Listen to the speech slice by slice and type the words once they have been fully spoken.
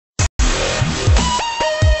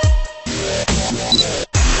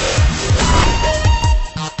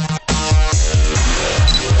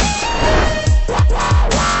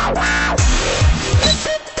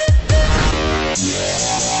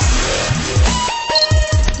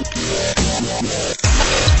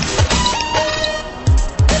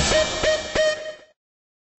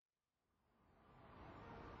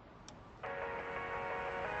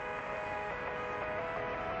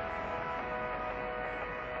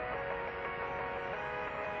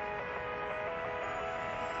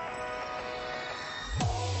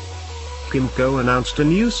Kymco announced a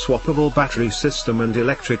new swappable battery system and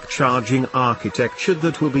electric charging architecture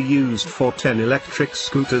that will be used for 10 electric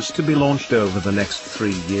scooters to be launched over the next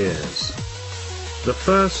 3 years. The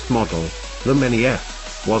first model, the Mini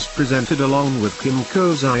F, was presented along with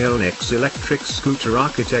Kymco's Ionex electric scooter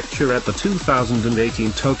architecture at the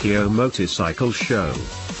 2018 Tokyo Motorcycle Show.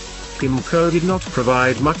 Kymco did not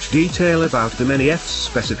provide much detail about the Mini F's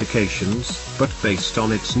specifications, but based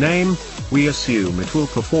on its name, we assume it will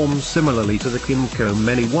perform similarly to the Kymco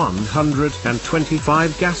Mini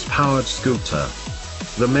 125 gas-powered scooter.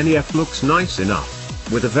 The Mini F looks nice enough,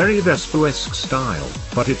 with a very Vespa-esque style,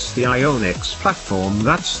 but it's the Ionex platform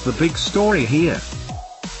that's the big story here.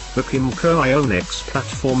 The Kymco Ionex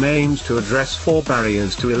platform aims to address 4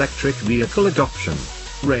 barriers to electric vehicle adoption: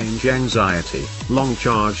 range anxiety, long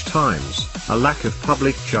charge times, a lack of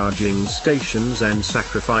public charging stations, and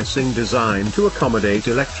sacrificing design to accommodate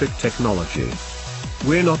electric technology.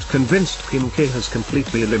 We're not convinced Kymco has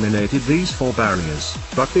completely eliminated these 4 barriers,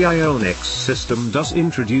 but the Ionex system does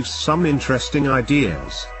introduce some interesting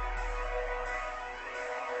ideas.